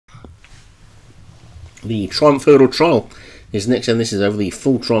The Triumph Hurdle Trial is next, and this is over the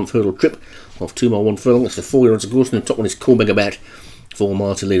full Triumph Hurdle trip of 2 mile 1 furlong. It's the 4-year-olds, of course, and the top one is Cool Megabat. 4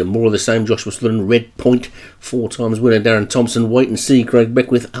 Martin leader, more of the same, Joshua Sutherland, Red Point, 4 times winner, Darren Thompson, Wait and See, Craig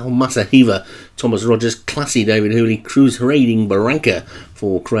Beckwith, Almasa Heaver, Thomas Rogers, Classy, David Hooley, Cruise Raiding, Barranca,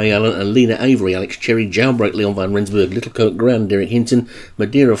 for Craig Allen, and Lena Avery, Alex Cherry, Jailbreak, Leon Van Rensburg, Little Coat Grand, Derek Hinton,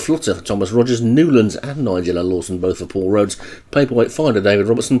 Madeira Flutter for Thomas Rogers, Newlands and Nigella Lawson, both for Paul Rhodes, Paperweight Finder, David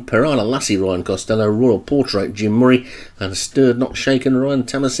Robertson, Piranha Lassie, Ryan Costello, Royal Portrait, Jim Murray, and Stirred Not Shaken, Ryan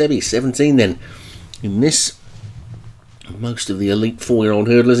Tamasebi, 17 then. In this, most of the elite 4-year-old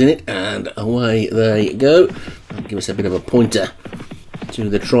hurdlers in it, and away they go. That'll give us a bit of a pointer to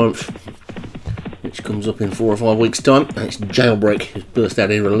the Triumph, which comes up in 4 or 5 weeks' time. And it's Jailbreak, who's burst out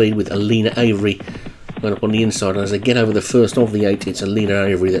in a lead with Alina Avery going up on the inside. And as they get over the first of the 8, it's Alina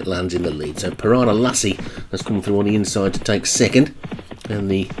Avery that lands in the lead. So Piranha Lassie has come through on the inside to take second, and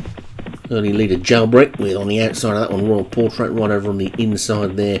the early leader Jailbreak with on the outside of that one Royal Portrait. Right over on the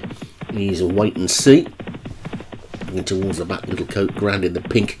inside there is Wait and See. And towards the back, Little Coat Grand in the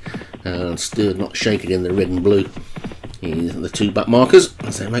pink, and Stirred Not Shaken in the red and blue is the 2 back markers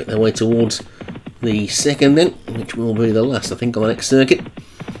as they make their way towards the second then, which will be the last I think on the next circuit,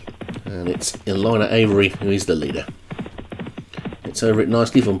 and it's Elina Avery who is the leader. It's over it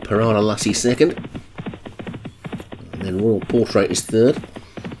nicely from Piranha Lassie second, and then Royal Portrait is third.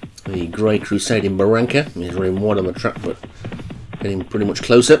 The Grey Crusade in Barranca is running wide on the track but getting pretty much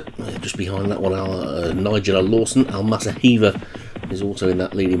closer. Just behind that one, Nigella Lawson. Almasa Heaver is also in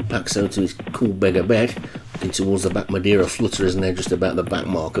that leading pack, so too is Cool Beggar Bet. Looking towards the back, Madeira Flutter is now just about the back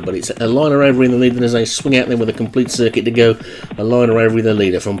marker, but it's Elina Avery in the lead, and as they swing out there with a complete circuit to go, Elina Avery the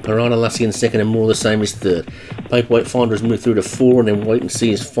leader, from Piranha Lassie in second, and more of the same is third. Paperweight Finder has moved through to 4, and then Wait and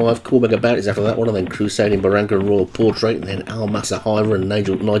See is 5. Cool Beggar Bet is after that one, and then Crusade in Barranca and Royal Portrait, and then Almasa Heaver and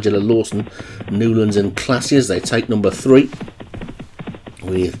Nigella Lawson, Newlands and Classy as they take number 3.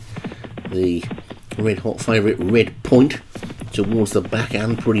 With the red hot favourite Red Point towards the back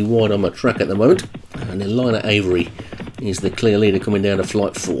and pretty wide on the track at the moment, and Elina Avery is the clear leader coming down to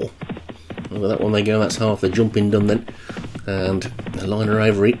flight 4. Over that one they go, that's half the jumping done then, and Elina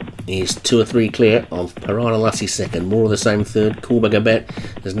Avery is 2 or 3 clear of Piranha Lassie second, more of the same third. Cool Beggar Bet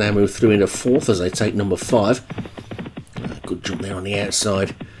has now moved through into 4th as they take number 5. Good jump there on the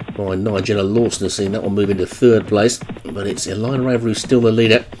outside by Nigella Lawson, has seen that one move into 3rd place, but it's Elina Avery who's still the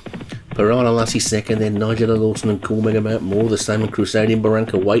leader. Piranha Lassie second, then Nigella Lawson and Cool Megabat, more of the same, and Crusade in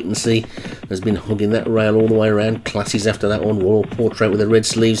Barranca. Wait and See has been hugging that rail all the way around. Classy's after that one. Royal Portrait with the red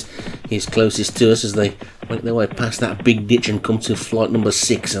sleeves is closest to us as they make their way past that big ditch and come to flight number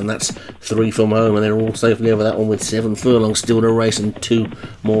 6, and that's 3 from home, and they're all safely over that one with 7 furlongs still to race and 2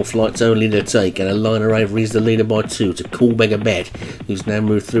 more flights only to take. And Elina Avery is the leader by 2 to Cool Beggar Bet, who's now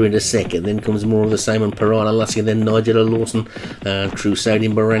moved through into second. Then comes more of the same, and Piranha Lassie, and then Nigella Lawson and Crusade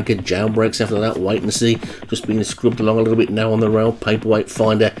in Barranca. Jailbreaks after that. Wait and See just being scrubbed along a little bit now on the rail. Paperweight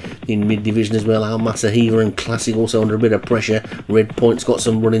Finder in mid-division as well. Almasa Heaver and Classic also under a bit of pressure. Red Point's got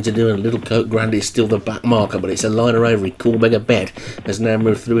some running to do, and Little Coat Grand is still the back marker, but it's Elina Avery. Cool Beggar Bet has now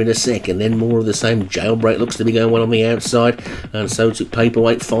moved through into second. Then more of the same. Jailbreak looks to be going well on the outside, and so to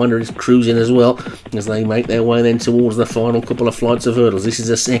Paperweight Finder is cruising as well as they make their way then towards the final couple of flights of hurdles. This is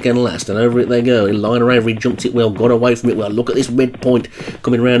the second last, and over it they go. Elina Avery jumped it well, got away from it well. Look at this Red Point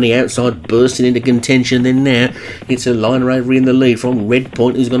coming around the outside, bursting into contention. Then now it's Elina Avery in the lead from Red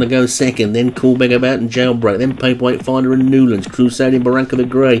Point, who's going to go second. Then Cool Beggar Bet and Jailbreak. Then Paperweight Finder and Newlands. Crusade in Barranca the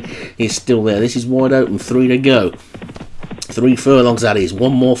Grey is still there. This is wide open. 3 to go. 3 furlongs that is,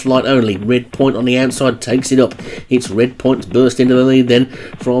 1 more flight only. Red Point on the outside takes it up. It's Red Point's burst into the lead then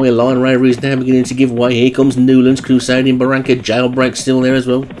from Elina Avery is now beginning to give way. Here comes Newlands, Crusade in Barranca. Jailbreak still there as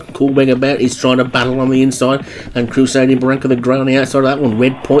well. Cool Beggar Bet is trying to battle on the inside, and Crusade in Barranca the Grey on the outside of that one.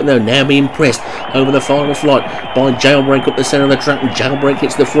 Red Point though now being pressed over the final flight by Jailbreak up the centre of the track, and Jailbreak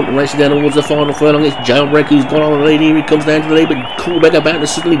hits the front and races down towards the final furlong. It's Jailbreak who's got on the lead. Here he comes down to the lead, but Cool Beggar Bet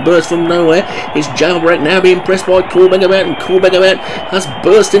has suddenly burst from nowhere. It's Jailbreak now being pressed by Cool Beggar Bet, and Cool Beggar Bet has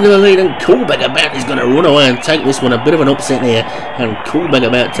burst into the lead, and Cool Beggar Bet is going to run away and take this one. A bit of an upset here, and Cool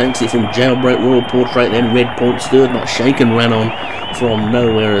Beggar Bet takes it from Jailbreak, Royal Portrait, then Red Point. Stirred Not Shaken ran on from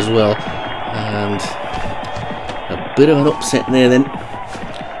nowhere as well, and a bit of an upset there then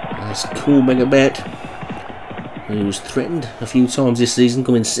as Cool Beggar Bet, who's threatened a few times this season,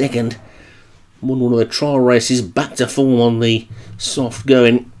 coming second, won one of the trial races, back to form on the soft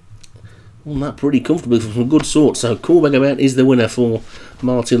going. Won that pretty comfortably from some good sort. So Cool Beggar Bet is the winner for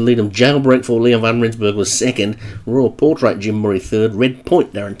Martin Leadham. Jailbreak for Leon Van Rensburg was second. Royal Portrait Jim Murray third. Red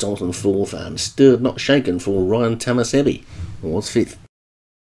Point Darren Thompson fourth. And Stirred Not Shaken for Ryan Tamasebi was fifth.